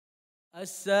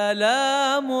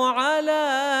السلام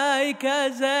عليك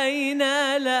زين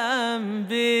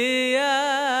الأنبياء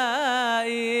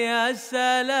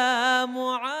السلام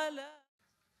عليك.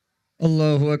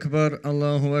 الله أكبر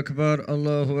الله أكبر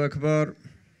الله أكبر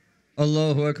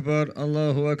الله أكبر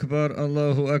الله أكبر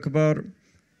الله أكبر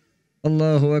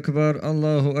الله أكبر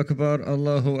الله أكبر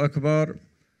الله أكبر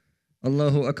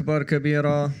الله أكبر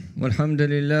كبيرا والحمد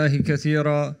لله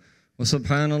كثيرا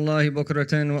وسبحان الله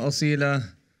بكرة وأصيلا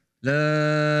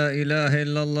لا إله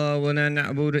إلا الله ولا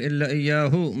نعبد إلا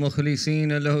إياه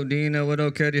مخلصين له دين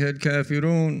ولو كره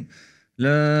الكافرون.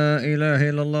 لا إله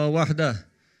إلا الله وحده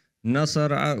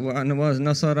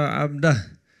نصر عبده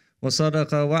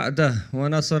وصدق وعده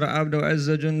ونصر عبده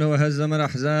وعز جنده وهزم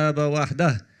الأحزاب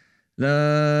وحده.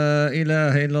 لا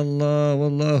إله إلا الله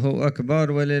والله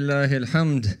أكبر ولله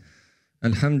الحمد.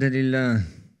 الحمد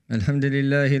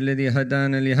لله الذي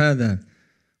هدانا لهذا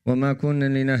وما كنا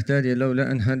لنهتدي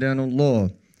لولا أن هدانا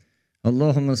الله.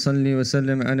 اللهم صل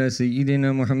وسلم على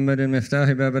سيدنا محمد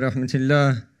مفتاح باب رحمة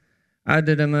الله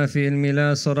عدد ما في علم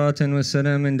الله صلاة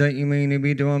والسلام دائمين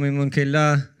بدوام ملك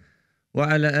الله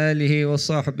وعلى آله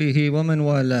وصحبه ومن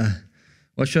والاه.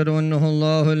 واشهد أنه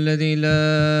الله الذي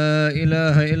لا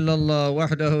إله إلا الله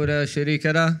وحده لا شريك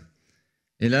له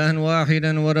إلها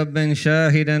واحدا وربا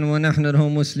شاهدا ونحن له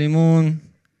مسلمون.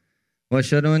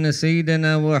 واشهد أن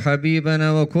سيدنا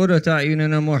وحبيبنا وقرة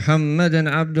أعيننا محمدا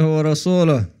عبده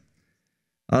ورسوله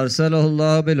أرسله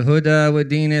الله بالهدى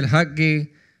والدين الحق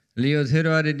ليظهر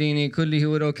على الدين كله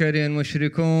ولو كره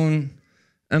المشركون.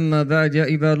 أما بعد يا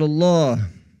عباد الله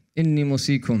إني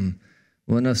موصيكم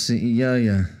ونفسي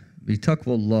إياي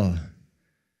بتقوى الله.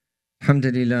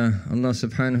 Alhamdulillah, Allah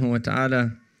subhanahu wa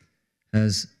ta'ala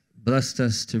has blessed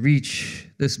us to reach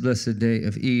this blessed day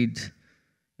of Eid.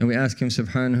 And we ask Him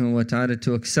subhanahu wa ta'ala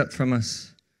to accept from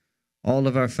us all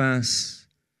of our fasts,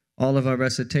 all of our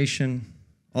recitation,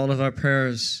 all of our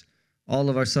prayers, all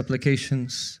of our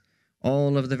supplications,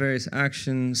 all of the various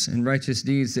actions and righteous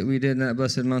deeds that we did in that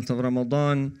blessed month of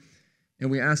Ramadan. And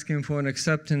we ask Him for an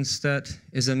acceptance that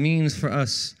is a means for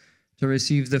us to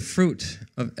receive the fruit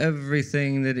of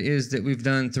everything that it is that we've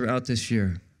done throughout this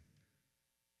year.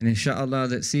 And inshallah,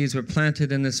 that seeds were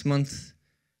planted in this month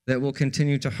that will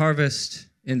continue to harvest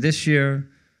in this year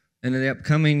and in the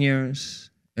upcoming years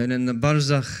and in the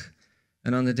barzakh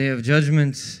and on the day of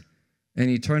judgment and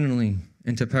eternally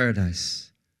into paradise.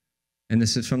 And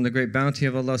this is from the great bounty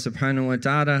of Allah subhanahu wa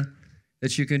ta'ala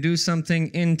that you can do something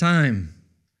in time.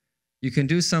 You can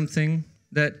do something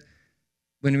that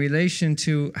in relation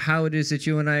to how it is that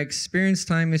you and I experience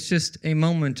time, it's just a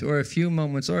moment or a few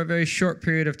moments or a very short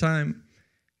period of time.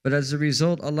 But as a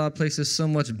result, Allah places so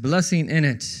much blessing in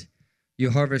it, you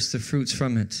harvest the fruits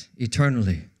from it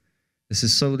eternally. This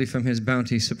is solely from His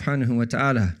bounty subhanahu wa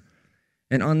ta'ala.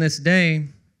 And on this day,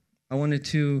 I wanted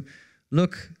to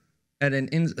look at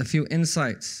a few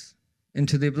insights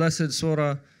into the blessed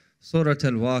surah, Surah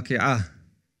al-Waqi'a,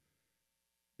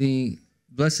 the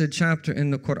blessed chapter in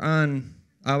the Quran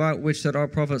about which that our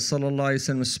Prophet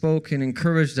ﷺ spoke and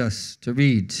encouraged us to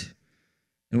read.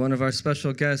 And one of our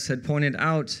special guests had pointed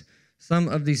out some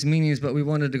of these meanings, but we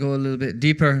wanted to go a little bit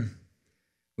deeper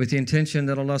with the intention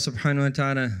that Allah subhanahu wa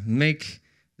ta'ala make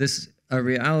this a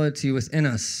reality within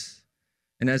us.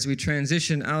 And as we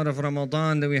transition out of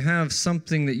Ramadan, that we have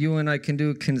something that you and I can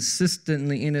do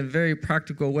consistently in a very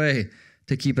practical way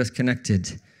to keep us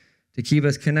connected. To keep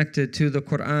us connected to the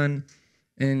Quran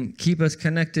and keep us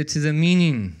connected to the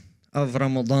meaning of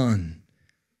Ramadan.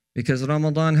 Because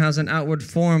Ramadan has an outward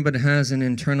form, but it has an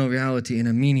internal reality and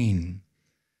a meaning.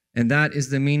 And that is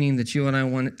the meaning that you and I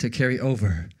want to carry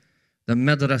over. The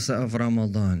madrasa of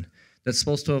Ramadan, that's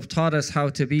supposed to have taught us how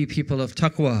to be people of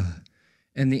taqwa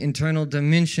and the internal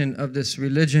dimension of this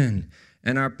religion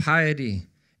and our piety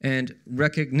and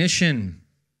recognition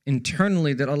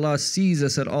internally that Allah sees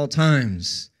us at all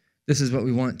times. This is what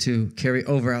we want to carry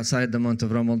over outside the month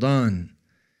of Ramadan.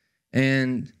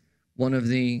 And one of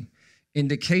the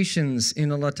indications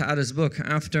in Allah Ta'ala's book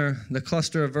after the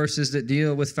cluster of verses that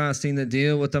deal with fasting, that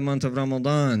deal with the month of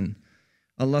Ramadan,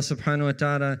 Allah subhanahu wa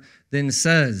ta'ala then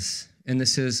says, and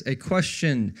this is a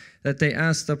question that they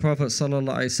asked the Prophet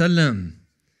sallallahu alaihi wasallam,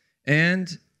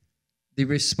 and the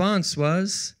response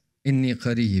was, Inni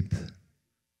qareeb.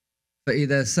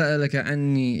 فَإِذَا سَأَلَكَ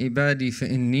عَنِّي عِبَادِي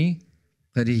فَإِنِّي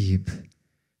qareeb.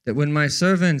 That when my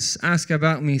servants ask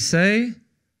about me, say,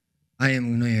 I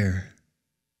am near,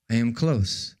 I am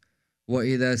close.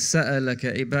 وَإِذَا سَأَلَكَ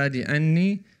عِبَادِي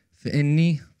عَنِّي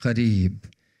فَإِنِّي qareeb.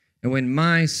 And when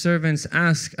my servants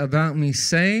ask about me,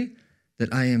 say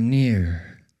that I am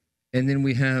near. And then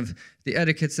we have the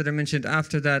etiquettes that are mentioned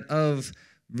after that of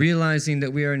realizing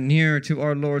that we are near to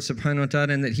our Lord subhanahu wa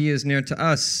ta'ala and that He is near to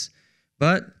us.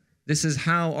 But this is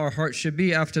how our heart should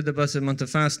be after the blessed month of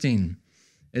fasting,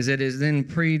 is it is then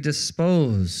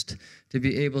predisposed to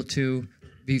be able to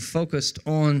be focused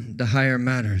on the higher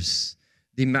matters,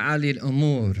 the ma'ali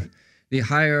al-umur, the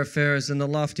higher affairs and the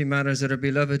lofty matters that are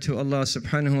beloved to Allah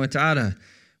subhanahu wa ta'ala.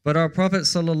 But our Prophet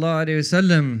sallallahu alaihi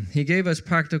wasallam, he gave us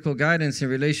practical guidance in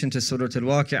relation to Surah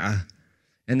al-Waqi'a.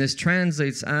 And this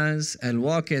translates as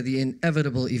al-Waqi'a, the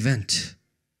inevitable event.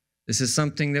 This is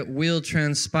something that will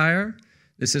transpire.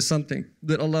 This is something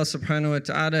that Allah subhanahu wa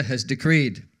ta'ala has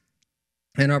decreed.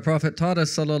 And our Prophet taught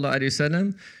us sallallahu alaihi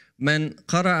wasallam, "Man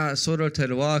qara'a Surah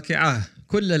al-Waqi'a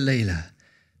kulla layla,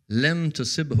 lam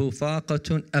tusibhu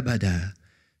faqatun abada."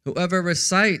 Whoever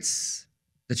recites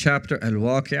the chapter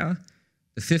al-Waqi'a,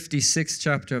 the 56th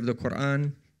chapter of the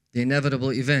Quran, the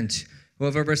inevitable event,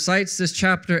 whoever recites this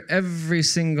chapter every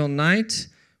single night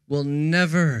will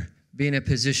never be in a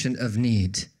position of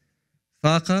need.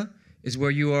 Faqa is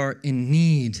where you are in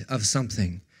need of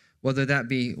something, whether that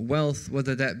be wealth,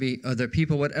 whether that be other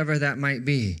people, whatever that might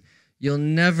be. You'll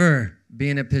never be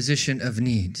in a position of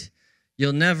need.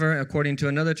 You'll never, according to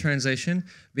another translation,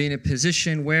 be in a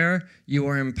position where you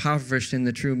are impoverished in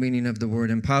the true meaning of the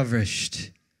word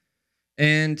impoverished.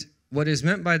 And what is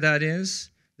meant by that is,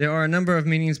 there are a number of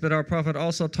meanings, but our Prophet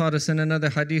also taught us in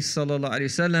another hadith, sallallahu alaihi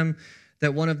wasallam,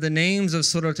 that one of the names of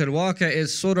Surah al-Waqi'a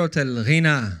is Surah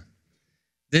al-Ghina.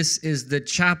 This is the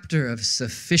chapter of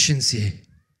sufficiency,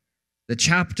 the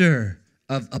chapter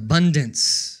of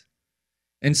abundance.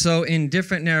 And so in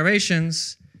different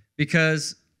narrations,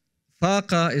 because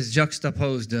faqa is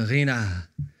juxtaposed to ghina.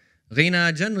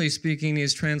 Ghina, generally speaking,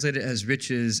 is translated as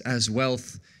riches, as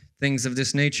wealth, things of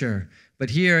this nature. But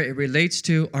here it relates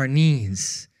to our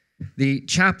needs. The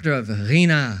chapter of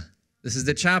ghina. This is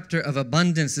the chapter of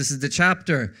abundance. This is the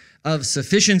chapter of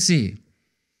sufficiency.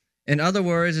 In other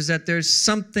words, is that there's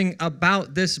something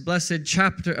about this blessed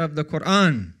chapter of the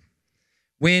Quran.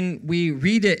 When we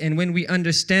read it and when we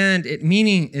understand its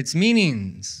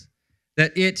meanings,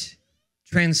 that it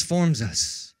transforms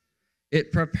us.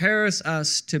 It prepares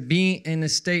us to be in a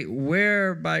state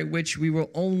whereby which we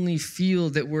will only feel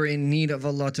that we're in need of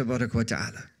Allah Tabaraka wa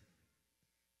Ta'ala.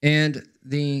 And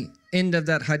the end of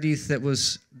that hadith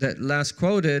that last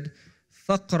quoted,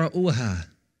 فَقْرَؤُوهَا,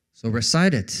 so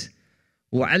recite it.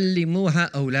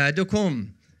 وَعَلِّمُوهَا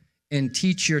أَوْلَادُكُمْ, and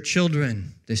teach your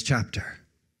children this chapter.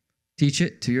 Teach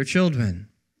it to your children.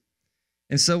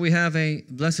 And so we have a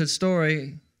blessed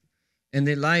story in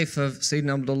the life of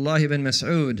Sayyidina Abdullah ibn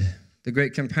Mas'ud, the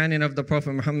great companion of the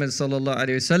Prophet Muhammad sallallahu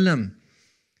alaihi wasallam.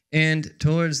 And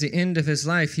towards the end of his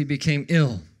life, he became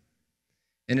ill.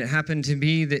 And it happened to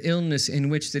be the illness in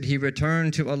which that he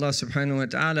returned to Allah subhanahu wa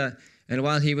ta'ala. And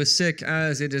while he was sick,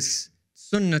 as it is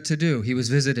sunnah to do, he was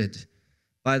visited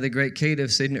by the great caliph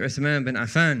Sayyidina Uthman bin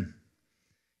Affan.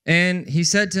 And he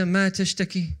said to him, "Ma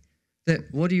tashtaki?" That,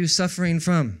 what are you suffering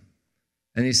from?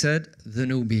 And he said,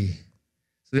 "Dhunubi."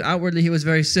 So outwardly he was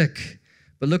very sick.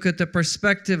 But look at the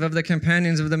perspective of the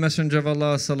companions of the Messenger of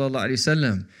Allah sallallahu alaihi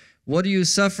wasallam. What are you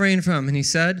suffering from? And he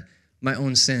said, "My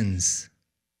own sins."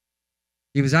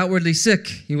 He was outwardly sick.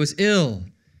 He was ill.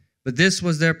 But this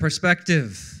was their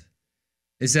perspective,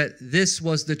 is that this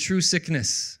was the true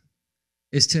sickness,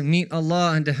 is to meet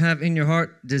Allah and to have in your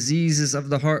heart diseases of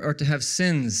the heart, or to have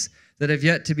sins that have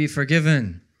yet to be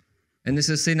forgiven. And this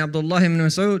is Sayyidina Abdullah ibn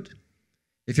Mas'ud.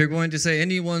 If you're going to say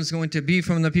anyone's going to be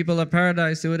from the people of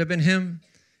paradise, it would have been him,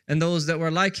 and those that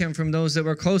were like him, from those that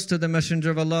were close to the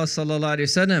Messenger of Allah sallallahu alaihi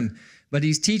wasallam. But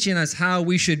he's teaching us how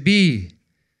we should be.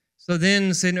 So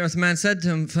then Sayyidina Uthman said to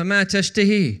him, فَمَا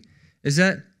تَشْتَهِي, is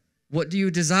that, what do you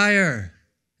desire?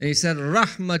 And he said,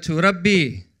 "Rahmatu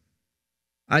Rabbi,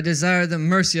 I desire the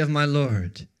mercy of my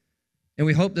Lord." And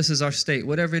we hope this is our state,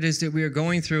 whatever it is that we are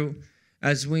going through,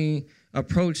 as we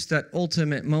approach that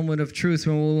ultimate moment of truth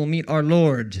when we will meet our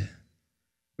Lord.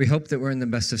 We hope that we're in the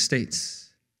best of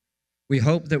states. We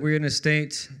hope that we're in a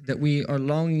state that we are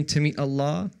longing to meet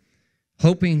Allah,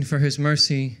 hoping for His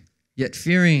mercy, yet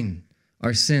fearing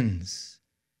our sins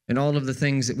and all of the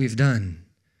things that we've done.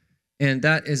 And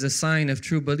that is a sign of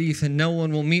true belief, and no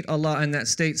one will meet Allah in that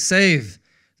state save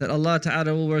that Allah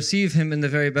Ta'ala will receive him in the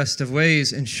very best of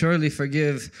ways and surely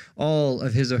forgive all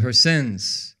of his or her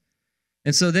sins.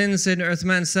 And so then Sayyidina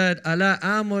Uthman said, "Ala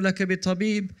amulaka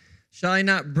bi-tabib, shall I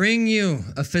not bring you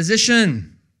a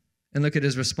physician?" And look at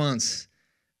his response.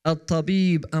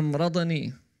 "Al-tabib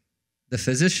amradani." The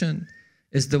physician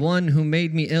is the one who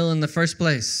made me ill in the first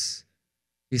place.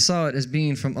 He saw it as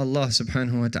being from Allah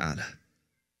subhanahu wa ta'ala.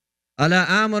 "Ala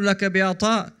amulaka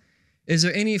bi-ata." Is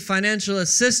there any financial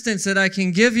assistance that I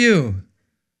can give you?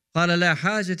 قال لا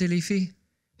حاجة لي فيه.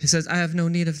 He says, I have no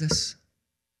need of this.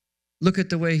 Look at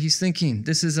the way he's thinking.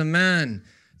 This is a man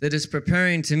that is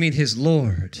preparing to meet his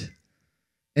Lord.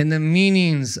 And the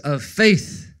meanings of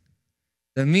faith,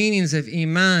 the meanings of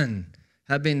Iman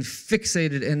have been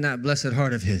fixated in that blessed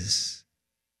heart of his.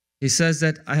 He says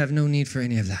that I have no need for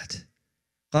any of that.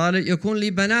 قال يكون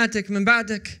لي بناتك من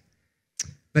بعدك.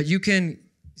 But you can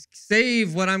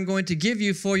save what I'm going to give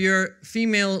you for your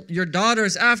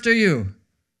daughters after you.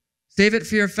 Save it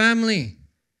for your family.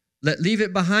 Leave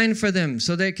it behind for them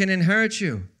so they can inherit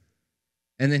you.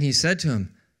 And then he said to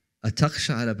him,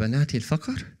 أتخشى على بنات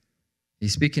الفقر?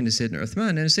 He's speaking to Sayyidina Uthman,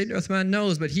 and Sayyidina Uthman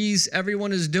knows, but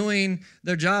everyone is doing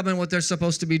their job and what they're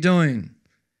supposed to be doing.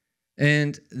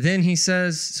 And then he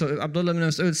says, so Abdullah ibn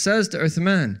Mas'ud says to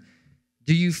Uthman,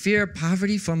 do you fear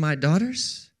poverty for my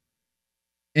daughters?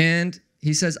 And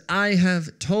he says, I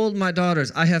have told my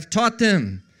daughters, I have taught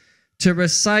them to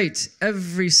recite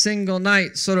every single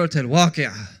night Surah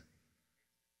al-Waqi'a.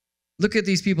 Look at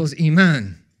these people's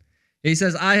Iman. He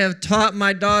says, I have taught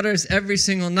my daughters every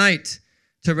single night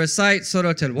to recite Surah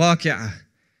al-Waqi'a.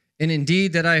 And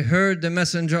indeed that I heard the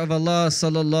Messenger of Allah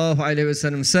sallallahu alayhi wa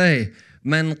sallam say,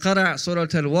 Man qara' Surah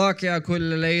al-Waqi'a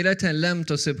kulla laylatan lam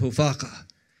tusibhu faqa.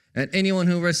 And anyone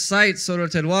who recites Surah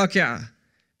al-Waqi'a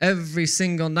every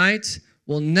single night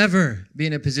will never be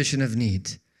in a position of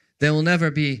need. They will never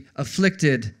be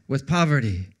afflicted with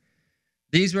poverty.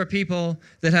 These were people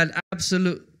that had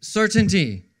absolute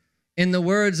certainty in the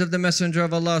words of the Messenger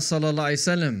of Allah sallallahu alaihi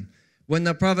wasallam. When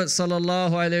the Prophet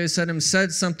sallallahu alaihi wasallam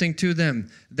said something to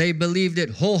them, they believed it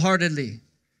wholeheartedly.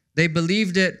 They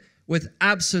believed it with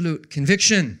absolute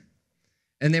conviction.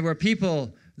 And they were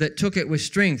people that took it with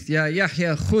strength. Ya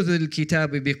Yahya khudh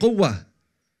al-kitab biquwwa.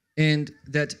 And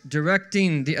that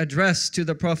directing the address to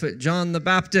the Prophet John the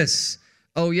Baptist,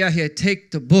 oh Yahya,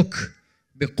 take the book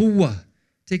biquwwa.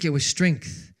 Take it with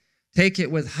strength. Take it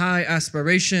with high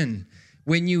aspiration.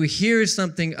 When you hear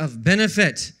something of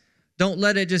benefit, don't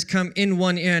let it just come in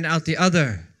one ear and out the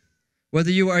other.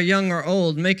 Whether you are young or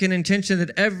old, make an intention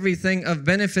that everything of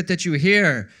benefit that you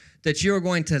hear, that you're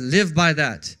going to live by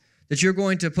that you're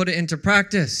going to put it into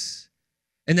practice,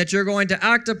 and that you're going to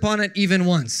act upon it even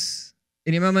once.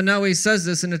 And Imam An-Nawawi says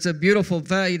this, and it's a beautiful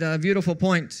fa'idah, a beautiful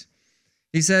point.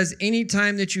 He says, any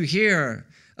time that you hear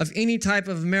of any type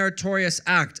of meritorious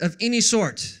act of any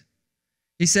sort,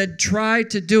 he said, try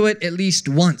to do it at least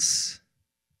once.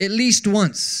 At least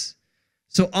once.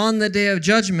 So on the day of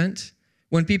judgment,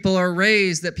 when people are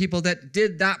raised, that people that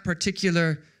did that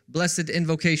particular blessed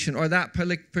invocation or that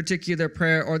particular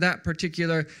prayer or that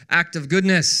particular act of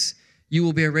goodness, you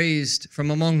will be raised from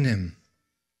among them.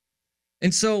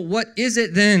 And so what is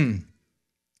it then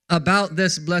about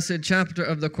this blessed chapter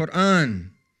of the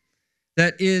Quran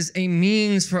that is a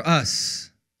means for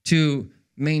us to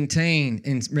maintain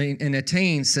and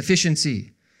attain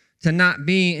sufficiency, to not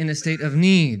be in a state of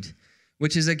need,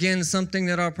 which is again something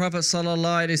that our Prophet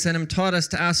ﷺ taught us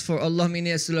to ask for. Allahumma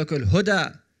inni as'aluka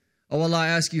al-huda. Oh Allah, I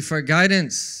ask you for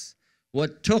guidance,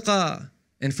 wat-tuqa,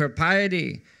 and for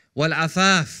piety,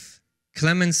 wal-afaf,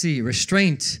 clemency,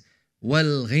 restraint,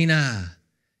 wal-ghina,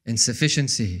 and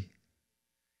sufficiency.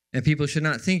 And people should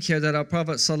not think here that our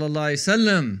Prophet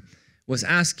ﷺ was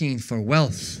asking for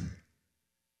wealth.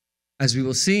 As we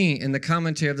will see in the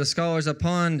commentary of the scholars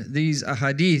upon these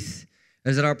ahadith,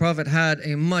 is that our Prophet had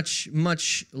a much,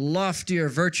 much loftier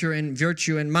virtue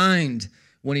in mind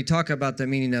when he talked about the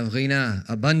meaning of ghina,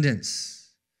 abundance.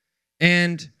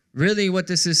 And really what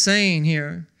this is saying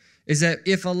here is that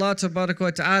if Allah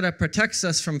Ta'ala protects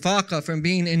us from faqa, from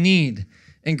being in need,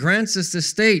 and grants us the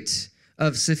state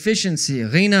of sufficiency,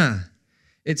 ghina,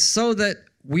 it's so that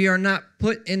we are not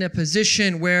put in a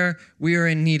position where we are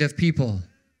in need of people.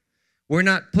 We're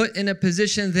not put in a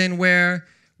position then where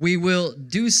we will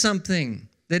do something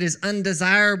that is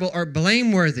undesirable or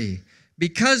blameworthy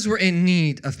because we're in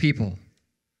need of people.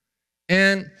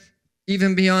 And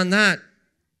even beyond that,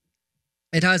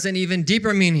 it has an even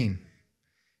deeper meaning.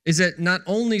 Is it not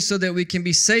only so that we can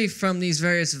be safe from these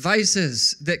various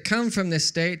vices that come from this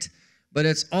state, but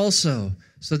it's also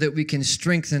so that we can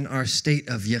strengthen our state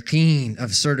of yaqeen,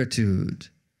 of certitude.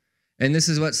 And this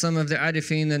is what some of the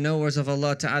arifin, the knowers of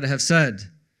Allah Ta'ala, have said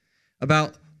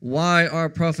about why our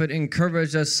Prophet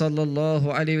encouraged us sallallahu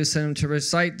alaihi wasallam to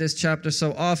recite this chapter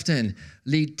so often,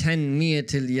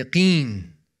 litanmiyatil yaqeen,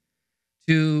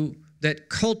 to that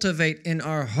cultivate in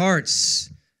our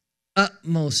hearts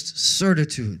utmost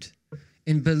certitude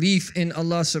in belief in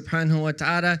Allah subhanahu wa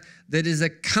ta'ala that is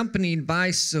accompanied by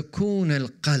sukoon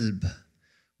al-qalb,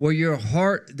 where your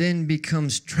heart then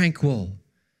becomes tranquil,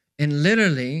 and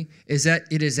literally is that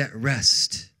it is at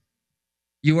rest.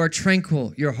 You are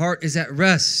tranquil. Your heart is at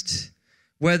rest.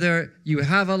 Whether you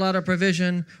have a lot of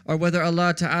provision or whether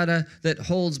Allah Ta'ala that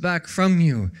holds back from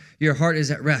you, your heart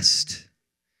is at rest.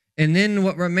 And then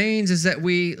what remains is that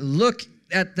we look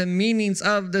at the meanings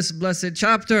of this blessed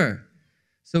chapter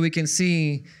so we can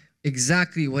see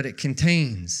exactly what it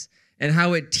contains and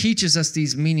how it teaches us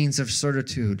these meanings of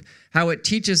certitude, how it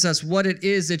teaches us what it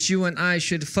is that you and I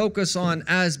should focus on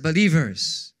as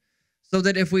believers. So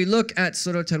that if we look at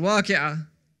Surah al-Waqi'a,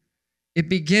 it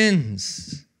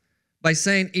begins by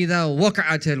saying, إِذَا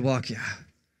وَقَعَتِ الْوَاقِعَةِ,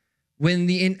 when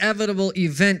the inevitable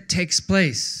event takes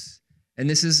place. And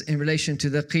this is in relation to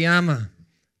the Qiyamah,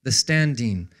 the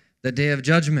standing, the Day of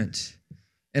Judgment.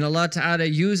 And Allah Ta'ala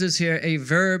uses here a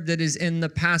verb that is in the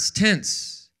past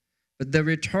tense. But the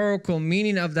rhetorical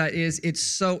meaning of that is it's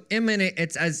so imminent,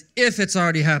 it's as if it's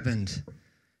already happened.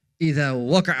 إِذَا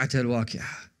وَقَعَتِ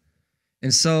الْوَاقِعَةِ.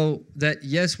 And so that,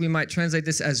 yes, we might translate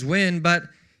this as when, but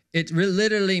it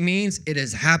literally means it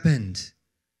has happened.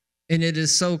 And it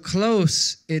is so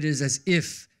close, it is as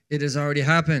if it has already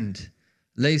happened.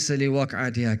 لَيْسَ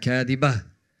لِوَقْعَتِهَا كَاذِبَةٌ.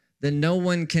 Then no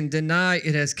one can deny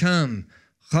it has come.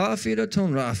 خَافِرَةٌ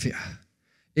رَافِعَةٌ.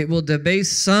 It will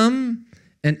debase some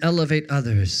and elevate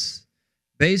others.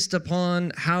 Based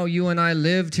upon how you and I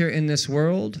lived here in this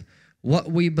world, what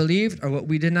we believed or what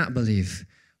we did not believe,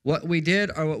 what we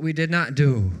did or what we did not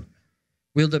do,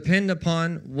 will depend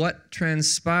upon what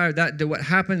transpired. What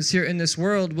happens here in this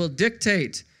world will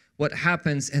dictate what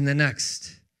happens in the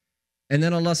next. And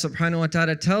then Allah subhanahu wa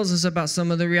ta'ala tells us about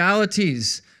some of the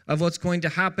realities of what's going to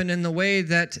happen in the way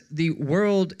that the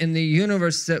world and the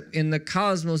universe, that in the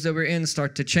cosmos that we're in,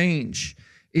 start to change.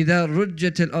 إِذَا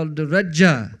رُجَّتِ الْأَرْضُ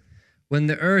رَجَّةً. When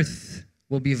the earth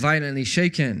will be violently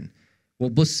shaken.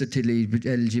 وَبُسَّتِ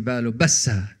الْجِبَالُ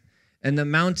بَسًّا. And the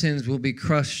mountains will be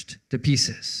crushed to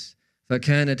pieces.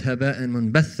 فَكَانَتْ هَبَاءً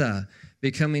مُنْبَثًّا.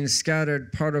 Becoming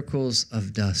scattered particles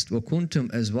of dust.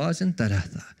 وَكُنْتُمْ أَزْوَاجًا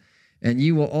ثَلَاثًا. And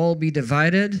you will all be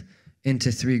divided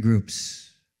into 3 groups.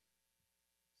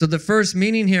 So the first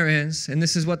meaning here is, and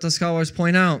this is what the scholars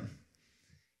point out,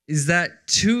 is that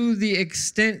to the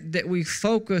extent that we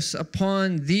focus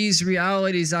upon these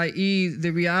realities, i.e.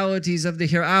 the realities of the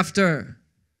hereafter,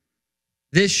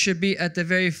 this should be at the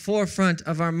very forefront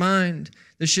of our mind.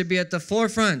 This should be at the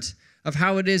forefront of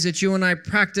how it is that you and I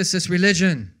practice this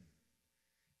religion.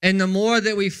 And the more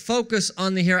that we focus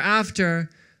on the hereafter,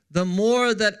 the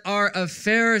more that our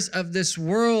affairs of this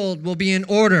world will be in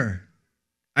order.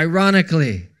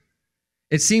 Ironically,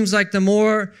 it seems like the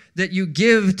more that you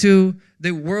give to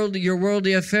the world, your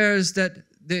worldly affairs, that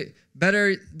the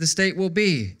better the state will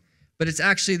be. But it's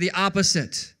actually the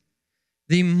opposite.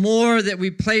 The more that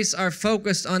we place our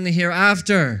focus on the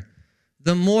hereafter,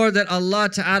 the more that Allah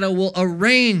Ta'ala will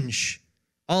arrange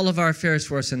all of our affairs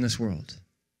for us in this world.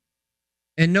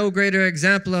 And no greater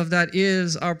example of that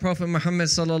is our Prophet Muhammad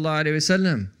sallallahu alaihi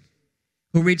wasallam,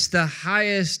 who reached the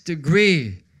highest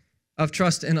degree of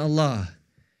trust in Allah.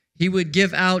 He would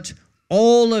give out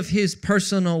all of his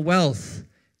personal wealth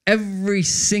every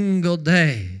single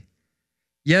day.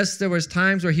 Yes, there was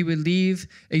times where he would leave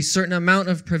a certain amount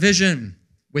of provision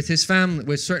with his family,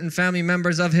 with certain family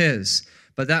members of his,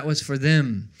 but that was for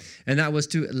them. And that was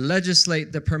to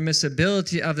legislate the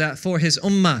permissibility of that for his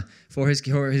ummah, for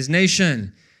his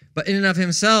nation. But in and of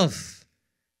himself,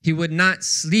 he would not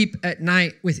sleep at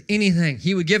night with anything.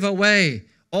 He would give away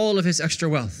all of his extra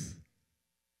wealth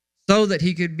so that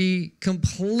he could be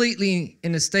completely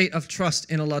in a state of trust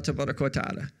in Allah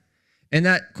Ta'ala. And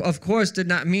that, of course, did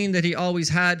not mean that he always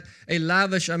had a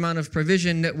lavish amount of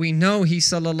provision that we know he,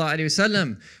 sallallahu alaihi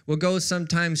wasallam, will go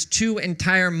sometimes 2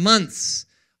 entire months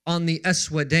on the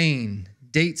aswadain,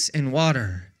 dates and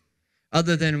water,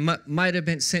 other than might have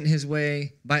been sent his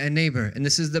way by a neighbor. And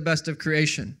this is the best of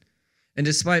creation. And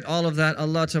despite all of that,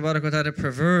 Allah Ta'ala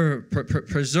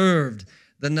preserved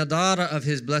the nadara of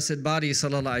his blessed body,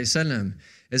 sallallahu alaihi wasallam.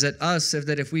 Is that us,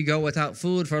 if we go without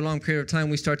food for a long period of time,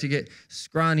 we start to get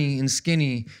scrawny and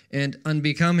skinny and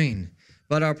unbecoming.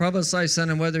 But our Prophet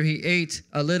ﷺ, whether he ate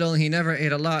a little, he never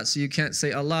ate a lot, so you can't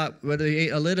say a lot, whether he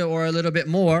ate a little or a little bit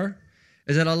more,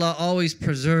 is that Allah always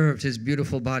preserved his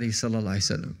beautiful body, sallallahu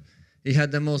alaihi wasallam. He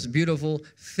had the most beautiful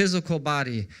physical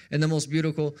body and the most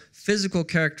beautiful physical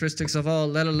characteristics of all,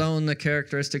 let alone the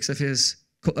characteristics of his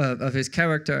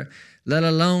character, let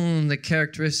alone the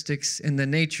characteristics and the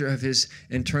nature of his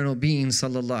internal being,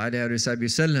 sallallahu alaihi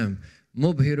wasallam.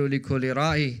 Mubhiru li kulli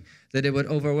ra'i, that it would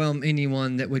overwhelm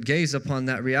anyone that would gaze upon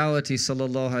that reality,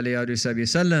 sallallahu alaihi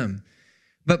wasallam.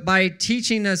 But by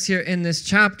teaching us here in this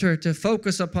chapter to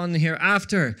focus upon the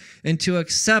hereafter and to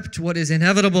accept what is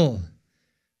inevitable,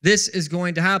 This is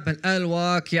going to happen.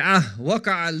 Al-Waqi'a.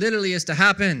 Waqa'a literally is to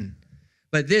happen.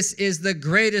 But this is the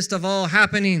greatest of all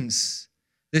happenings.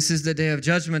 This is the day of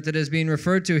judgment that is being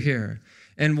referred to here.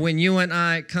 And when you and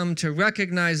I come to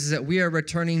recognize that we are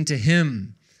returning to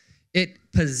Him, it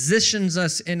positions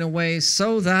us in a way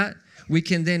so that we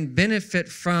can then benefit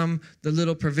from the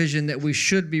little provision that we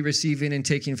should be receiving and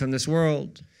taking from this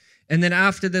world. And then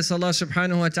after this, Allah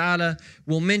subhanahu wa ta'ala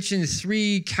will mention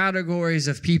 3 categories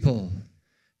of people.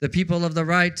 The people of the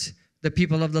right, the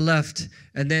people of the left,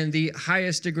 and then the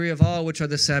highest degree of all, which are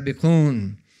the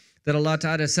sabiqun. That Allah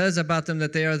Ta'ala says about them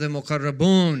that they are the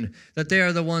muqarrabun, that they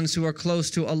are the ones who are close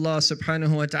to Allah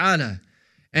subhanahu wa ta'ala.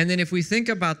 And then if we think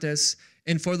about this,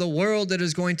 and for the world that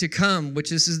is going to come,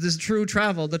 which is this true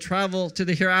travel, the travel to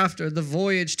the hereafter, the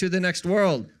voyage to the next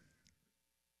world.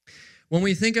 When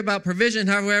we think about provision,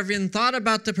 have we ever even thought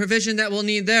about the provision that we'll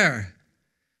need there?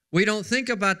 We don't think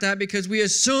about that because we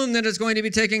assume that it's going to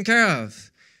be taken care of.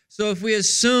 So if we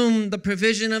assume the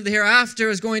provision of the hereafter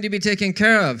is going to be taken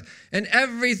care of, and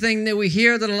everything that we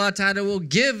hear that Allah Ta'ala will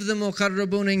give the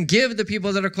muqarrabun and give the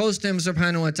people that are close to Him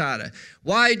subhanahu wa ta'ala,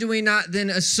 why do we not then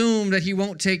assume that He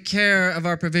won't take care of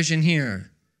our provision here?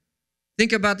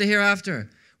 Think about the hereafter.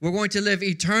 We're going to live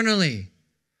eternally.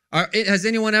 Has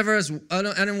anyone of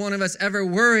us ever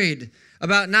worried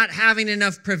about not having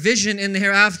enough provision in the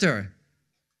hereafter?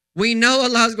 We know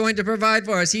Allah is going to provide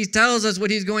for us. He tells us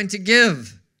what He's going to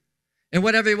give and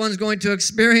what everyone's going to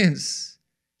experience.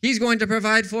 He's going to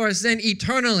provide for us then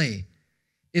eternally.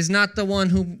 Is not the one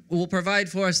who will provide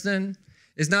for us then?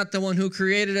 Is not the one who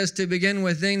created us to begin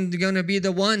with then going to be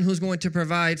the one who's going to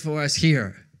provide for us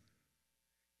here?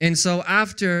 And so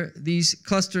after these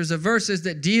clusters of verses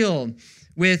that deal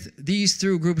with these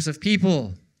 3 groups of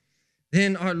people,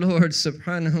 then our Lord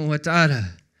subhanahu wa ta'ala,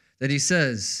 that He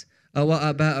says,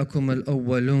 أَوَأَبَاءَكُمُ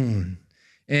الْأَوَّلُونَ,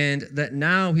 and that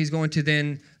now He's going to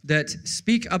then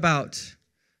speak about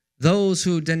those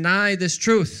who deny this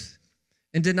truth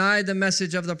and deny the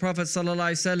message of the Prophet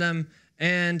ﷺ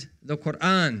and the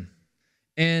Quran,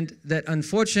 and that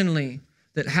unfortunately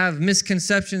that have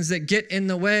misconceptions that get in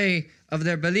the way of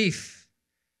their belief.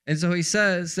 And so He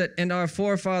says that in our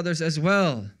forefathers as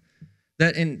well,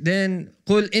 that then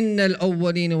قُلْ إِنَّ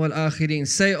الْأَوَّلِينَ وَالْآخِرِينَ,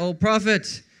 say, O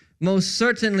Prophet, most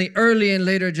certainly early and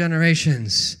later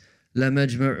generations,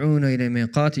 لَمَجْمَعُونَ إِلَى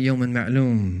مِيقَاتِ يَوْمٍ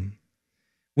مَعْلُومٍ,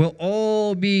 will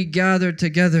all be gathered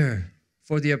together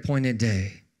for the appointed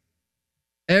day.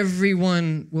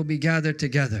 Everyone will be gathered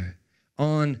together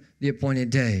on the appointed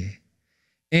day.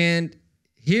 And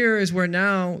here is where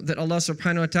now that Allah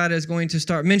subhanahu wa ta'ala is going to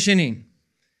start mentioning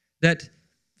that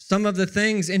some of the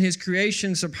things in His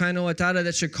creation subhanahu wa ta'ala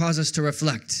that should cause us to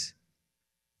reflect.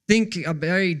 Think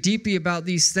very deeply about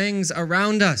these things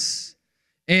around us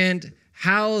and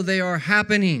how they are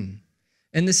happening.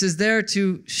 And this is there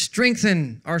to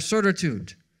strengthen our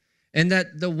certitude, and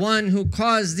that the one who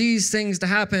caused these things to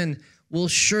happen will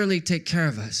surely take care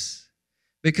of us.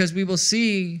 Because we will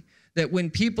see that when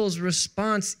people's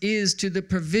response is to the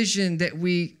provision that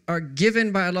we are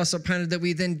given by Allah subhanahu wa ta'ala, that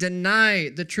we then deny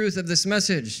the truth of this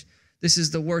message, this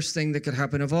is the worst thing that could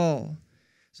happen of all.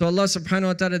 So Allah subhanahu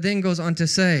wa ta'ala then goes on to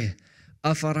say,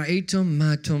 أَفَرَأَيْتُمْ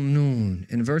مَا تُمْنُونَ,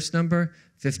 in verse number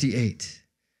 58.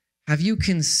 Have you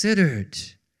considered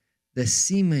the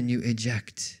semen you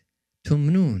eject?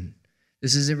 Tumnun.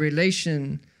 This is a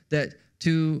relation that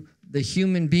to the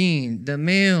human being, the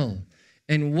male,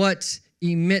 and what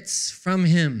emits from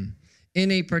him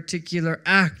in a particular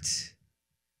act.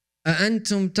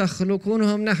 أَأَنْتُمْ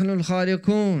تَخْلُقُونَهُمْ نَحْنُ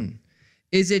الْخَالِقُونَ.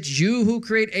 Is it you who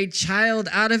create a child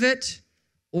out of it,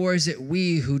 or is it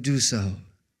we who do so?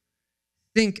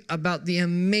 Think about the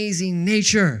amazing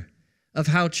nature of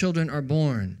how children are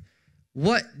born.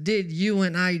 What did you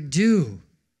and I do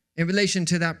in relation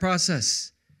to that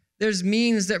process? There's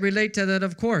means that relate to that,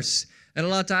 of course. And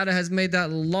Allah Ta'ala has made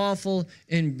that lawful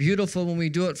and beautiful when we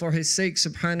do it for His sake,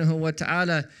 subhanahu wa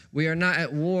ta'ala. We are not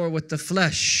at war with the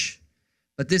flesh.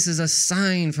 But this is a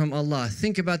sign from Allah.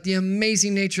 Think about the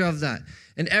amazing nature of that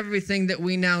and everything that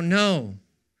we now know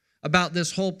about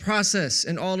this whole process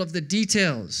and all of the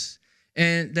details,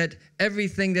 and that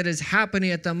everything that is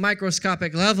happening at the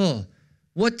microscopic level.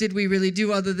 What did we really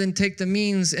do other than take the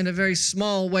means in a very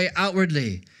small way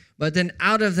outwardly? But then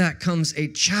out of that comes a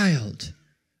child.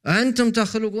 أَأَنْتُمْ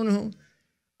تَخْلُقُونَهُ.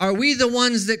 Are we the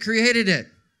ones that created it?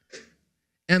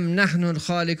 أَمْ نَحْنُ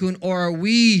الْخَالِقُونَ. Or are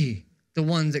we the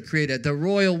ones that created, the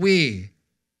royal we?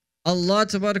 Allah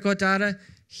tabaraka wa ta'ala,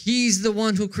 He's the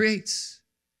one who creates.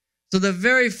 So the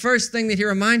very first thing that He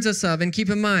reminds us of, and keep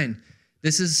in mind,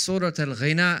 this is Surah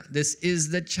Al-Ghina, this is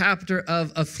the chapter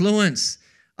of affluence.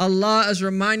 Allah is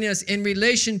reminding us in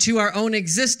relation to our own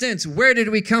existence. Where did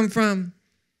we come from?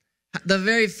 The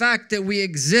very fact that we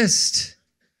exist.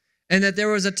 And that there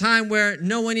was a time where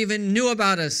no one even knew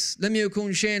about us. لَمْ يَكُنْ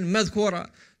شَيْءٍ مَذْكُورًا.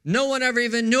 No one ever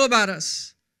even knew about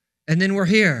us. And then we're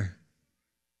here.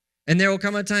 And there will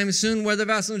come a time soon where the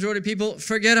vast majority of people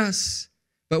forget us.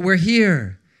 But we're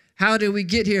here. How did we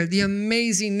get here? The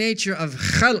amazing nature of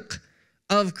khalq,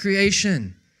 of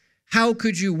creation. How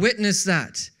could you witness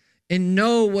that and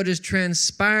know what is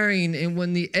transpiring, and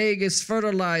when the egg is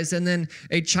fertilized and then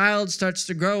a child starts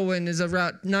to grow and is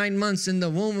around 9 months in the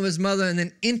womb of his mother and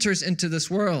then enters into this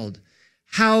world?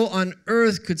 How on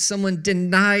earth could someone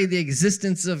deny the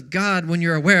existence of God when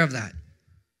you're aware of that?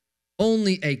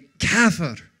 Only a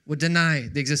kafir would deny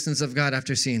the existence of God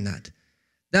after seeing that.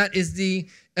 That is the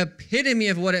epitome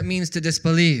of what it means to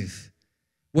disbelieve.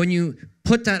 When you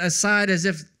put that aside as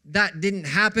if that didn't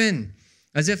happen,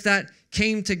 as if that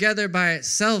came together by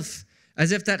itself,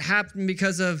 as if that happened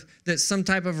because of that some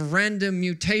type of random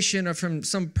mutation or from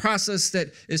some process that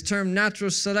is termed natural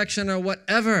selection or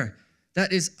whatever,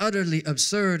 that is utterly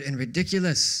absurd and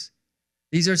ridiculous.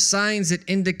 These are signs that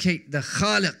indicate the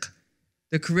Khaliq,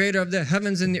 the creator of the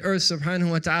heavens and the earth,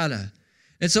 subhanahu wa ta'ala.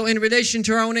 And so in relation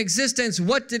to our own existence,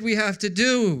 what did we have to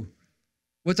do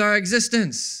with our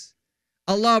existence?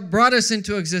 Allah brought us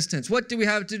into existence. What do we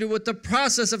have to do with the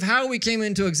process of how we came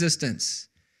into existence?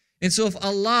 And so if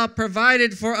Allah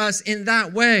provided for us in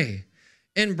that way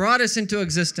and brought us into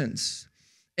existence,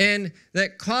 and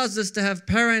that caused us to have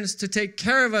parents to take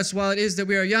care of us while it is that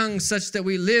we are young, such that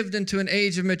we lived into an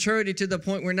age of maturity to the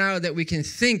point where now that we can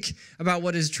think about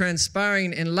what is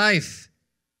transpiring in life,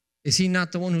 is He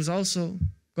not the one who's also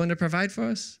going to provide for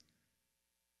us?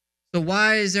 So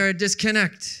why is there a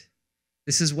disconnect?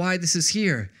 This is why this is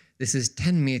here. This is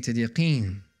tanmiyatul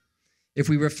yaqeen. If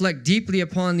we reflect deeply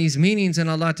upon these meanings in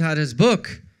Allah Ta'ala's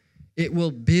book, it will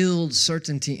build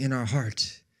certainty in our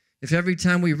heart. If every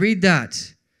time we read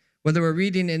that, whether we're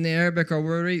reading in the Arabic or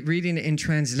we're reading it in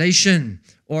translation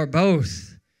or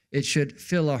both, it should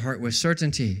fill our heart with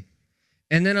certainty.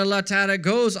 And then Allah Ta'ala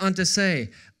goes on to say,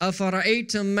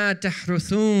 أَفَرَأَيْتُم مَا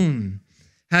تَحْرُثُونَ.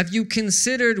 Have you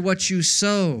considered what you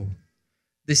sow?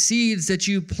 The seeds that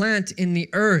you plant in the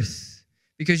earth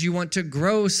because you want to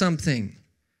grow something.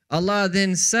 Allah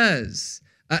then says,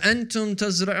 أَأَنْتُمْ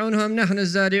تَزْرَعُونَهُ أَمْ نَحْنُ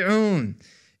الزَّارِعُونَ.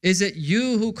 Is it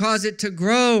you who cause it to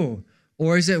grow,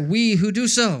 or is it we who do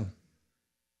so?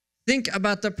 Think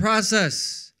about the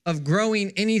process of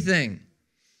growing anything.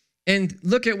 And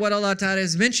look at what Allah Ta'ala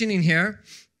is mentioning here.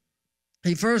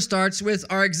 He first starts with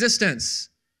our existence.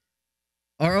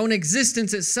 Our own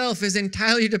existence itself is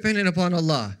entirely dependent upon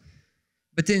Allah.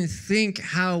 But then think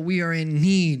how we are in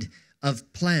need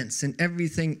of plants and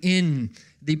everything in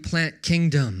the plant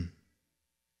kingdom.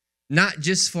 Not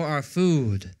just for our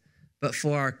food, but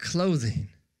for our clothing.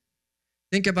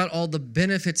 Think about all the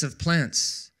benefits of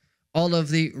plants, all of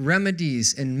the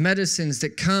remedies and medicines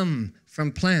that come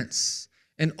from plants,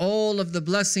 and all of the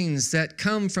blessings that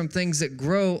come from things that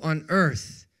grow on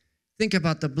earth. Think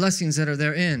about the blessings that are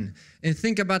therein, and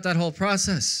think about that whole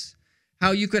process.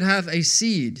 How you could have a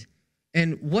seed,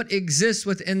 and what exists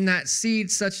within that seed,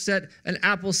 such that an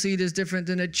apple seed is different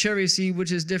than a cherry seed,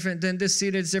 which is different than this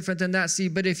seed, is different than that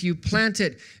seed. But if you plant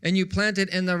it, and you plant it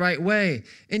in the right way,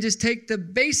 and just take the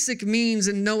basic means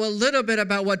and know a little bit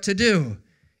about what to do,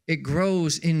 it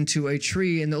grows into a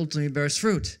tree and ultimately bears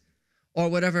fruit. Or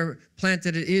whatever plant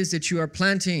that it is that you are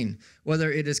planting,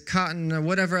 whether it is cotton or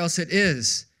whatever else it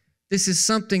is. This is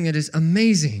something that is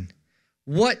amazing.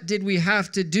 What did we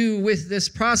have to do with this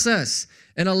process?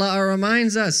 And Allah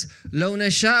reminds us, لَوْ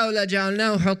نَشَاءُ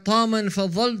لَجَعَلْنَاهُ حُطَامًا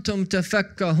فَظَلْتُمْ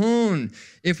تَفَكَّهُونَ.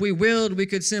 If we willed, we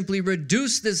could simply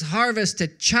reduce this harvest to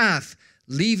chaff,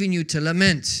 leaving you to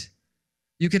lament.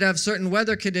 You could have certain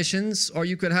weather conditions, or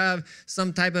you could have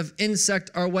some type of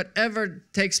insect or whatever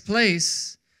takes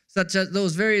place, such as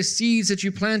those various seeds that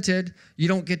you planted, you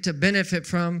don't get to benefit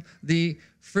from the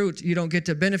fruit. You don't get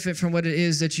to benefit from what it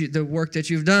is that the work that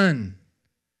you've done.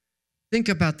 Think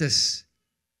about this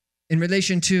in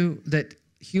relation to that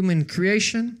human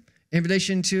creation, in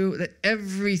relation to that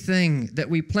everything that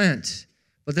we plant.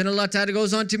 But then Allah Ta'ala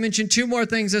goes on to mention two more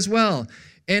things as well.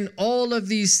 And all of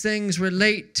these things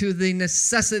relate to the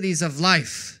necessities of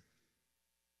life.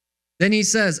 Then He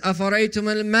says, أَفَرَيْتُمَ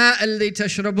الْمَاءَ الَّذِي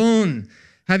تَشْرَبُونَ.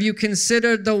 Have you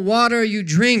considered the water you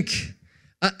drink?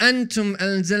 أَأَنْتُمْ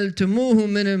أَنزَلْتُمُوهُ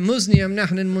مِنَ الْمُزْنِ أَمْ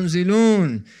نَحْنُ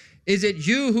الْمُنزِلُونَ. Is it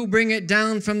you who bring it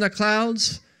down from the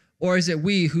clouds, or is it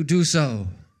we who do so?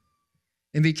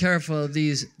 And be careful of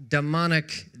these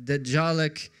demonic,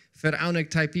 dajjalic, Fir'aunic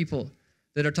type people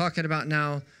that are talking about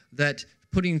now that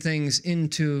putting things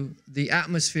into the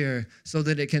atmosphere so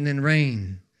that it can then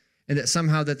rain. And that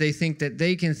somehow that they think that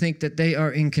they can think that they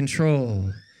are in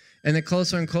control. And the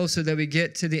closer and closer that we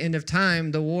get to the end of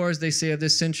time, the wars, they say, of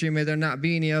this century, may there not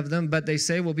be any of them, but they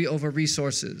say will be over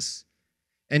resources.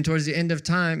 And towards the end of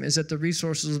time is that the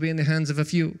resources will be in the hands of a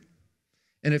few.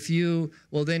 And a few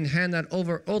will then hand that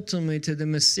over ultimately to the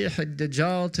Masih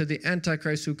al-Dajjal, to the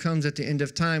Antichrist who comes at the end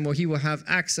of time, where he will have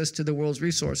access to the world's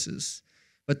resources.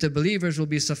 But the believers will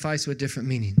be sufficed with different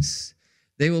meanings.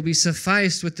 They will be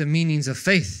sufficed with the meanings of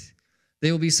faith.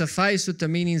 They will be sufficed with the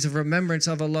meanings of remembrance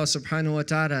of Allah subhanahu wa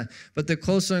ta'ala. But the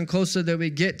closer and closer that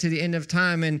we get to the end of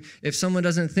time, and if someone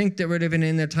doesn't think that we're living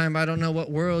in the time, I don't know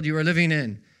what world you are living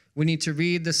in. We need to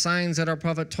read the signs that our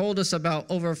Prophet told us about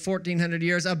over 1400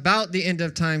 years about the end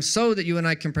of time, so that you and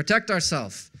I can protect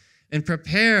ourselves and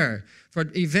prepare for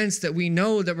events that we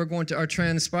know that we're going to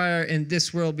transpire in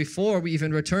this world before we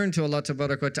even return to Allah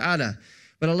tabarak wa ta'ala.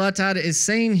 But Allah ta'ala is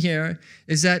saying here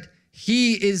is that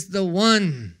He is the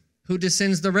one who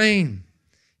descends the rain.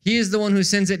 He is the one who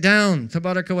sends it down,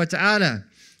 tabaraka wa ta'ala.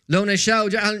 لَوْ نَشَاءُ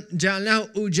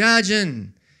جَعَلْنَاهُ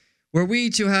أُجَاجًا. Were we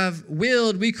to have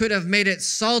willed, we could have made it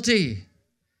salty.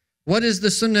 What is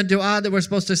the sunnah dua that we're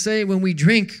supposed to say when we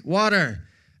drink water?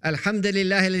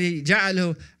 Alhamdulillah alladhi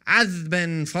ja'alahu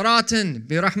adhban faratan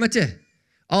bi rahmatih.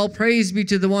 All praise be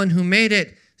to the one who made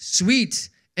it sweet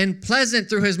and pleasant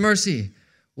through His mercy.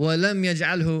 وَلَمْ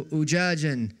يَجْعَلْهُ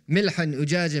أُجَاجًا مِلْحًا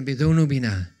أُجَاجًا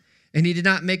بِذُنُوبِنَا. And He did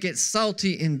not make it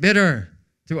salty and bitter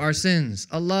through our sins.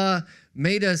 Allah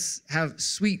made us have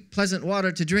sweet, pleasant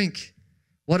water to drink.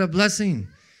 What a blessing.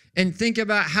 And think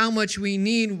about how much we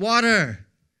need water.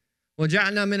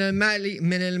 وَجَعْلْنَا مِنَ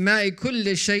الْمَاءِ كُلِّ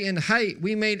شَيْءٍ حَيٍّ.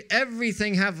 We made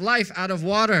everything have life out of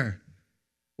water.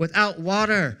 Without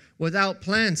water, without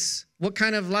plants, what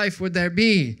kind of life would there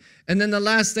be? And then the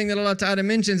last thing that Allah Ta'ala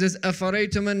mentions is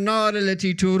أَفَرَيْتُمُ النَّارَ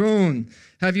الَّتِي تُورُونَ.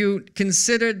 Have you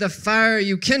considered the fire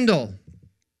you kindle?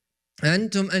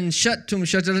 أَنْتُمْ أَنْشَأْتُمْ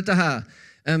شَجَرَتَهَا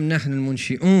أَمْ نَحْنُ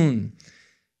الْمُنْشِئُونَ.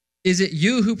 Is it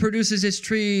you who produces its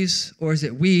trees, or is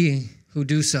it we who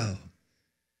do so?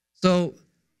 So,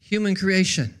 human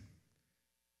creation,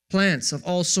 plants of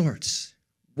all sorts,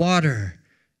 water,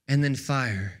 and then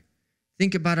fire.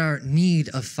 Think about our need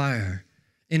of fire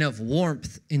and of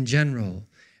warmth in general,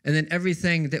 and then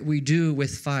everything that we do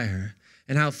with fire,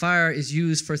 and how fire is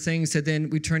used for things that then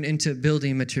we turn into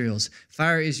building materials.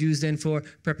 Fire is used then for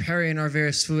preparing our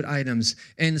various food items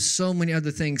and so many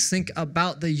other things. Think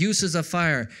about the uses of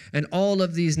fire and all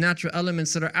of these natural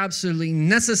elements that are absolutely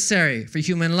necessary for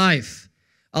human life.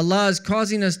 Allah is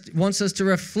causing us, wants us to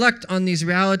reflect on these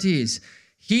realities.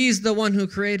 He's the one who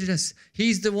created us.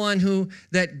 He's the one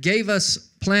that gave us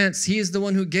plants. He is the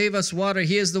one who gave us water.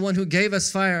 He is the one who gave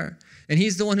us fire. And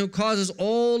He's the one who causes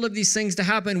all of these things to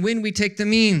happen when we take the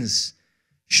means.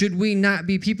 Should we not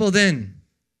be people then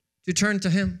to turn to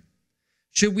Him?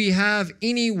 Should we have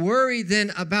any worry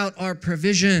then about our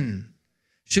provision?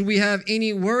 Should we have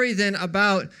any worry then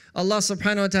about Allah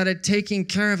subhanahu wa ta'ala taking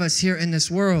care of us here in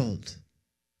this world?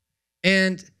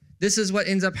 And this is what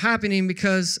ends up happening,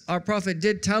 because our Prophet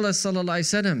did tell us, sallallahu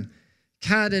alaihi wasallam,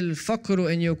 كَادَ الْفَقْرُ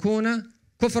أَنْ يَكُونَ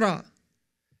كُفْرًا,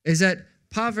 is that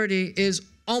poverty is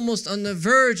almost on the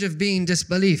verge of being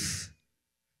disbelief.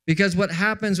 Because what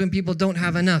happens when people don't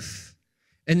have enough,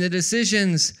 and the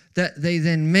decisions that they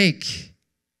then make.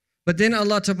 But then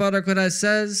Allah Tabarak wa Ta'ala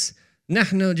says,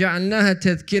 نَحْنُ جَعَلْنَاهَا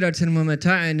تَذْكِرَةً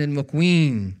وَمَتَاعًا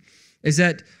الْمُقْوِينَ, is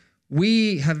that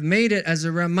we have made it as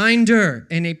a reminder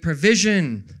and a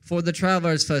provision for the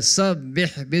travelers.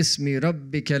 فَسَبِّحْ بِاسْمِ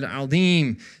رَبِّكَ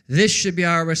الْعَظِيمِ. This should be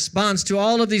our response to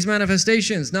all of these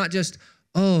manifestations, not just,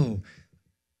 oh,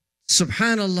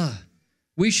 subhanallah.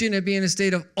 We shouldn't be in a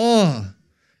state of awe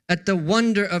at the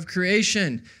wonder of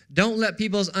creation. Don't let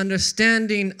people's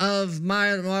understanding of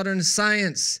modern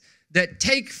science that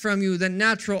take from you the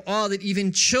natural awe that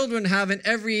even children have, and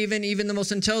even the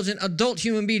most intelligent adult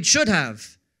human being should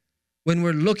have. When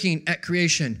we're looking at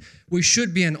creation, we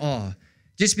should be in awe.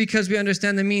 Just because we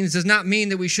understand the means does not mean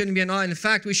that we shouldn't be in awe. In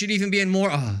fact, we should even be in more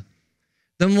awe.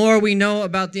 The more we know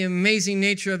about the amazing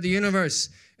nature of the universe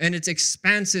and its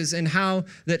expanses and how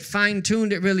that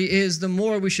fine-tuned it really is, the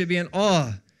more we should be in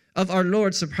awe of our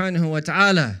Lord subhanahu wa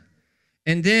ta'ala.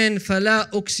 And then,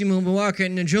 فَلَا أُقْسِمُ بِمَوَاقِعِ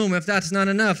النُّجُومِ. If that's not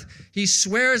enough, He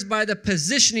swears by the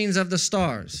positionings of the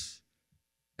stars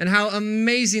and how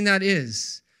amazing that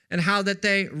is. And how that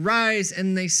they rise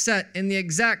and they set in the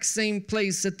exact same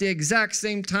place at the exact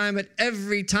same time at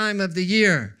every time of the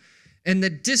year. And the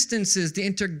distances, the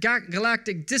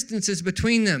intergalactic distances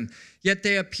between them, yet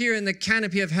they appear in the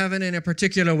canopy of heaven in a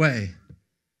particular way.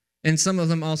 And some of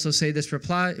them also say this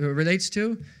relates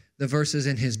to the verses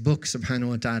in his book, subhanahu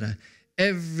wa ta'ala.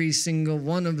 Every single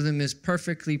one of them is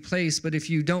perfectly placed, but if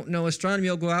you don't know astronomy,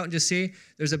 you'll go out and just see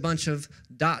there's a bunch of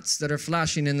dots that are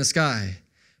flashing in the sky.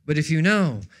 But if you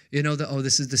know that, oh,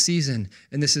 this is the season,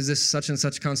 and this is this such and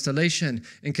such constellation,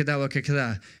 and kada wa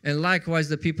kada. And likewise,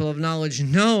 the people of knowledge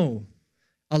know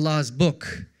Allah's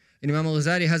book. And Imam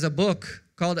al-Ghazali has a book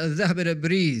called Al-Dhahb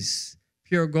al-Abriz,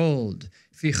 pure gold,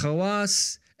 fi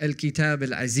khawas al-Kitab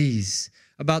al-Aziz,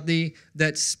 about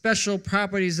that special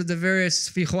properties of the various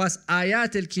fi khawas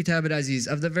ayat al-Kitab al-Aziz,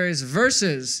 of the various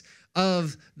verses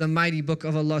of the mighty book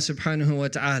of Allah subhanahu wa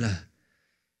ta'ala.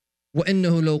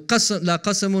 وَإِنَّهُ لَا قَسَمٌ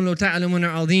لَوْ تَعْلَمُونَ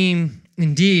عَظِيمٌ.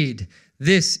 Indeed,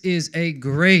 this is a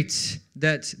great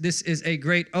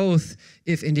oath,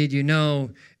 if indeed you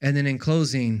know. And then in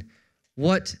closing,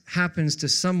 what happens to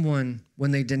someone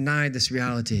when they deny this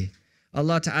reality?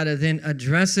 Allah Ta'ala then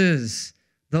addresses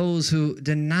those who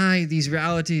deny these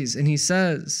realities, and He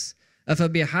says,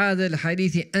 أَفَبِهَذَا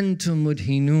الْحَدِيثِ أَنْتُمْ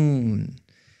مُدْهِنُونَ.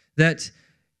 That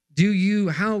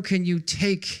how can you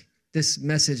take this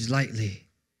message lightly?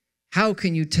 How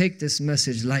can you take this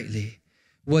message lightly?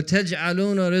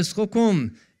 وَتَجْعَلُونَ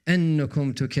رِزْقُكُمْ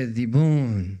أَنَّكُمْ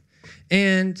تُكَذِّبُونَ.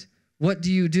 And what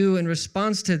do you do in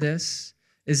response to this?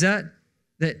 Is that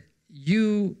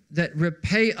you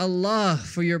repay Allah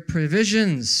for your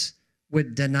provisions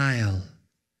with denial.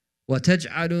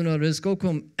 وَتَجْعَلُونَ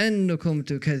رِزْقُكُمْ أَنَّكُمْ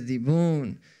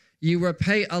تُكَذِّبُونَ. You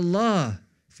repay Allah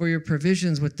for your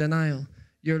provisions with denial.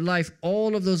 Your life,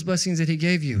 all of those blessings that He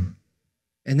gave you.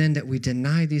 And then that we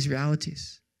deny these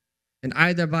realities. And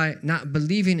either by not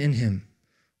believing in Him,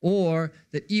 or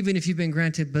that even if you've been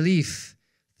granted belief,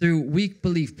 through weak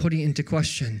belief, putting into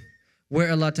question where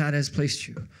Allah Ta'ala has placed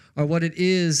you, or what it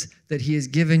is that He has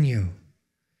given you.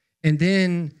 And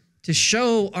then to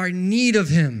show our need of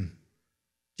Him,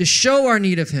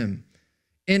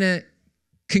 in a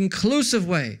conclusive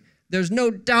way. There's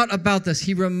no doubt about this.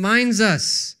 He reminds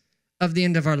us of the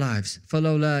end of our lives.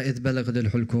 فَلَوْلَا إِذْ بَلَغَتِ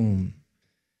الْحُلْقُومِ.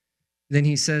 Then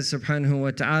He says, subhanahu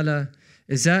wa ta'ala,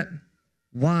 is that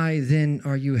why then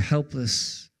are you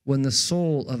helpless when the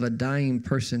soul of a dying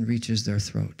person reaches their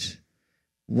throat?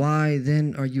 Why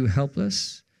then are you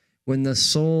helpless when the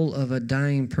soul of a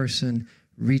dying person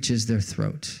reaches their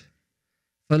throat?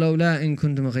 فَلَوْلَا إِن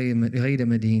كُنْتُمْ غَيْرَ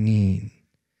مَدِينِينَ.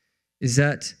 Is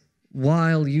that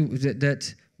while you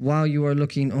are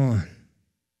looking on,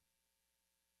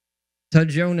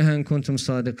 تَرْجَعُونَهَا إِن كُنْتُمْ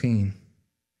صَادِقِينَ.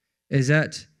 Is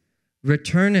that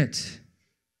return it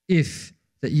if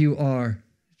that you are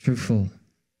truthful.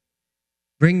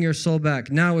 Bring your soul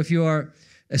back. Now if you are,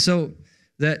 so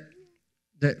that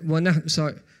فَلَوْلَا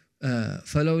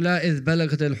إِذْ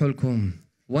بَلَغَتِ الْحُلْقُومِ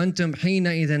وَأَنْتُمْ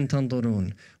حِينَئِذٍ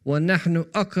تَنْظُرُونَ وَنَحْنُ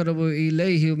أَقْرَبُ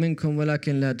إِلَيْهِ مِنْكُمْ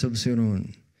وَلَكِنْ لَا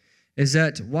تُبْصِرُونَ. Is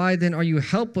that why then are you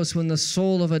helpless when the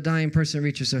soul of a dying person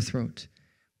reaches their throat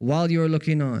while you are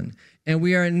looking on? And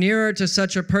we are nearer to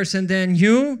such a person than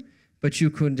you, but you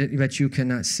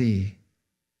cannot see.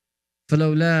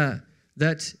 فَلَوْلَا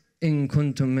that إِن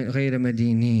كُنْتُمْ غَيْرَ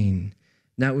مَدِينِينَ.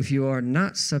 Now if you are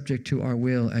not subject to our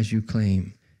will as you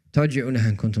claim,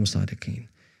 تَرْجِعُونَهَا إِن كُنْتُمْ صَادِقِينَ.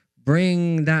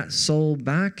 Bring that soul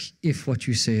back if what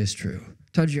you say is true.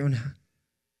 تَرْجِعُونَهَا.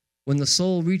 When the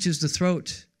soul reaches the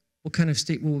throat, what kind of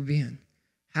state will we be in?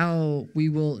 How we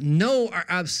will know our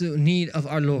absolute need of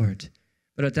our Lord.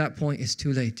 But at that point, it's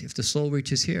too late. If the soul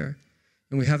reaches here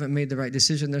and we haven't made the right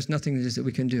decision, there's nothing that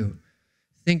we can do.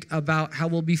 Think about how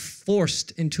we'll be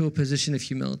forced into a position of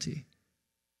humility.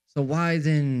 So why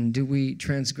then do we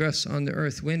transgress on the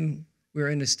earth when we're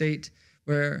in a state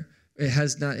where it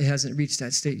hasn't reached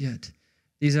that state yet?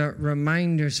 These are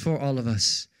reminders for all of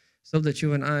us so that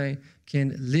you and I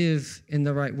can live in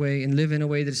the right way and live in a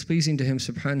way that is pleasing to Him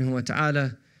subhanahu wa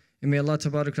ta'ala. And may Allah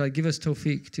tabarak wa ta'ala give us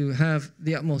tawfiq to have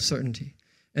the utmost certainty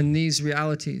in these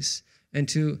realities and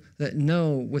to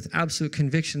know with absolute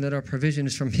conviction that our provision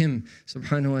is from Him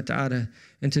subhanahu wa ta'ala,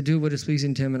 and to do what is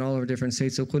pleasing to Him in all our different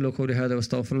states. So قُلُوا قَوْلِ هَذَا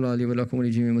وَاسْتَغْفِرُ اللَّهَ لِي وَلَكُمْ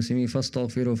وَلِجَمِيعِ الْمُسْلِمِينَ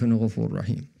فَاسْتَغْفِرُوهُ فَإِنَّهُ غَفُورٌ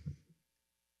رَحِيمٌ.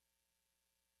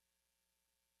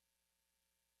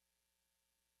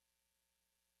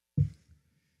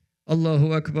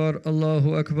 Allahu Akbar,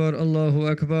 Allahu Akbar, Allahu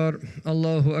Akbar,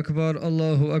 Allahu Akbar,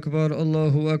 Allahu Akbar,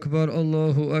 Allahu Akbar,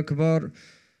 Allahu Akbar.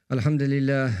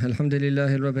 Alhamdulillah, Alhamdulillah,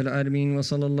 Rabbil Alameen, wa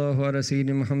sallallahu ala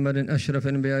Sayyidina Muhammadin, ashraf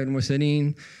al-anbiya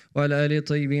al-mursaleen, wa ala alihi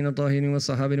tayyibin al-tahirin, wa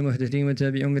sahabi al-muhtadin, wa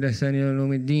tabi'un bil ihsan ila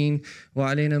yawmiddin, wa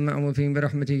alayna ma'amu fihim bi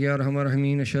rahmatika ya arhamar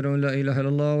rahimin, ashhadu an la ilaha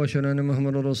illallah, wa ashhadu anna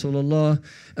Muhammadar Rasulullah.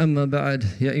 Amma ba'd,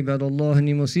 ya ibadallah,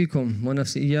 inni musikum, wa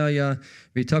nafsi iyaya,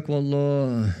 bi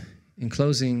taqwallah. In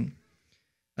closing,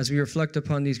 as we reflect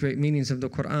upon these great meanings of the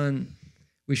Quran,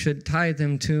 we should tie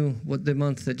them to what the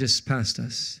month that just passed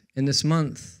us. In this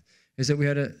month is that we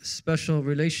had a special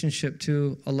relationship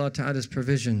to Allah Ta'ala's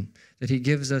provision that He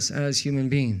gives us as human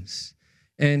beings.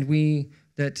 And we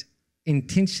that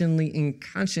intentionally and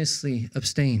consciously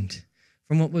abstained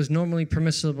from what was normally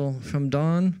permissible from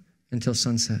dawn until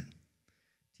sunset,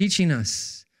 teaching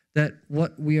us that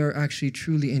what we are actually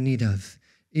truly in need of,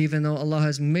 even though Allah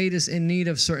has made us in need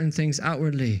of certain things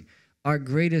outwardly, our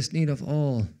greatest need of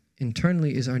all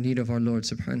internally is our need of our Lord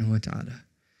subhanahu wa ta'ala.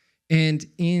 And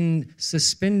in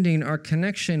suspending our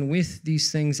connection with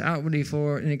these things outwardly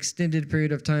for an extended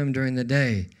period of time during the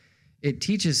day, it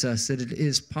teaches us that it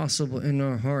is possible in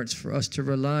our hearts for us to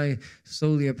rely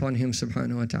solely upon Him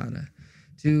subhanahu wa ta'ala,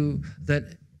 to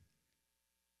that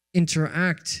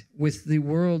interact with the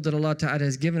world that Allah Ta'ala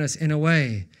has given us in a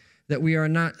way that we are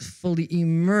not fully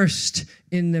immersed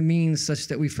in the means such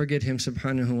that we forget Him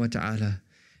subhanahu wa ta'ala.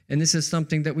 And this is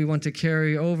something that we want to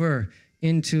carry over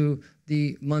into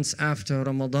the months after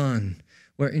Ramadan,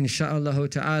 where insha'Allah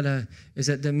ta'ala is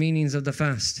that the meanings of the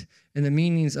fast and the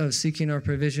meanings of seeking our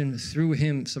provision through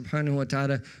Him subhanahu wa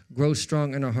ta'ala grow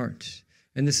strong in our hearts.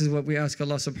 And this is what we ask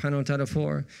Allah subhanahu wa ta'ala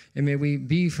for. And may we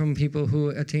be from people who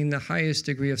attain the highest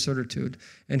degree of certitude,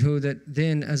 and who that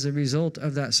then as a result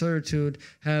of that certitude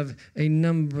have a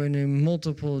number and a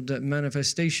multiple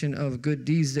manifestation of good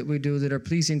deeds that we do that are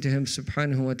pleasing to Him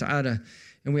subhanahu wa ta'ala.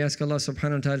 And we ask Allah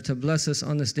subhanahu wa ta'ala to bless us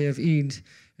on this day of Eid,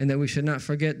 and that we should not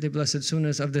forget the blessed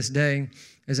sunnahs of this day.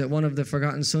 Is that one of the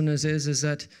forgotten sunnahs is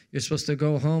that you're supposed to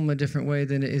go home a different way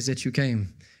than it is that you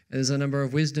came. There's a number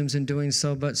of wisdoms in doing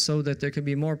so, but so that there can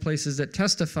be more places that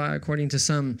testify, according to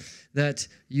some, that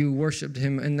you worshipped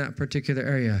Him in that particular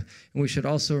area. And we should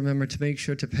also remember to make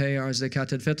sure to pay our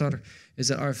zakat al-fitr, is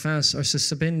that our fasts are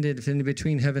suspended in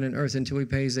between heaven and earth until we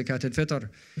pay zakat al-fitr.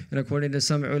 And according to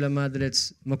some ulama, that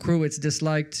it's makruh, it's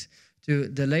disliked to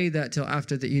delay that till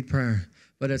after the Eid prayer.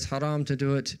 But it's haram to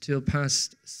do it till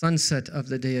past sunset of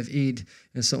the day of Eid.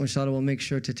 And so inshallah we'll make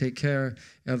sure to take care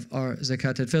of our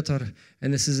zakat al-fitr.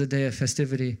 And this is a day of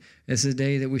festivity. This is a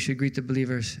day that we should greet the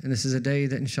believers. And this is a day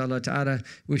that inshallah ta'ala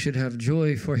we should have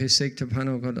joy for His sake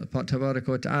tabarak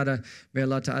wa ta'ala. May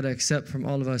Allah ta'ala accept from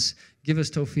all of us, give us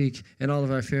tawfiq in all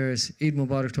of our affairs. Eid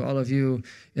Mubarak to all of you.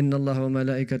 Inna Allah wa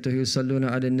malaikatahu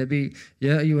yusalluna ala nabi.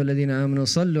 Ya ayyuha alladhina amanu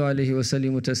sallu alayhi wa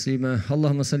sallimu taslima.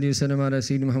 Allahumma salli wa sallim ala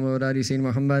Sayyidina Muhammad wa ala Sayyidina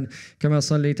Muhammad. Kama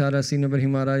sallaita ala Sayyidina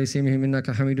Ibrahim wa ala Sayyidina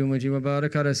innaka Hamidum Majid. Wa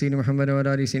barak ala Sayyidina Muhammad wa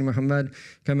ala Sayyidina Muhammad.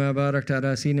 Kama barakta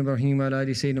ala Sayyidina Ibrahim wa ala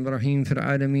Sayyidina Ibrahim fil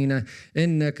alameen.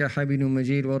 Innaka Hamidum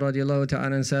Majid. Wa radiyallahu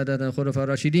ta'ala an sadat al-khulafa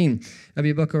ar-rashidin.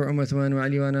 Abi Bakr, Umar, Uthman wa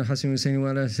Ali wa ala Hasan Hussein wa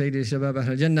ala Sayyidi shabab ahl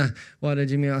al-Jannah wa ala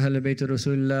jami' ahl بيت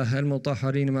رسول الله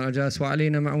المطهرين مع الأجاس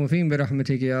وعلينا معهم فيهم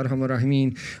برحمتك يا أرحم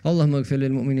الراحمين. اللهم اغفر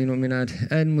للمؤمنين والمؤمنات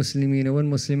المسلمين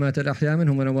والمسلمات الأحياء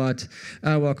منهم والأموات.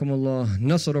 آواكم الله،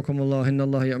 نصركم الله. إن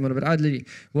الله يأمر بالعدل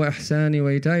وإحسان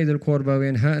وإيتاء ذي القربى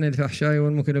وينهى عن الفحشاء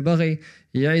والمنكر والبغي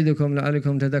يعظكم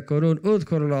لعلكم تذكرون.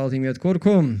 اذكروا الله العظيم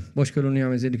يذكركم واشكروا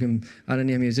النعم يزدكم على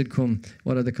نعم يزدكم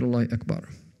ولذكر الله أكبر.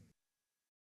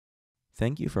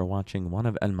 Thank you for watching one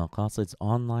of Al-Maqasid's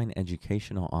online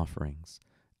educational offerings.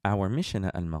 Our mission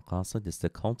at Al-Maqasid is to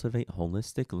cultivate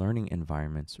holistic learning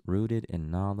environments rooted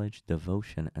in knowledge,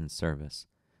 devotion, and service.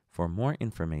 For more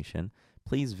information,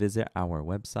 please visit our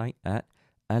website at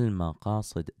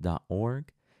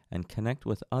al-maqasid.org and connect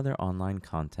with other online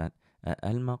content at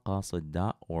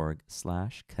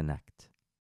almaqasid.org/connect.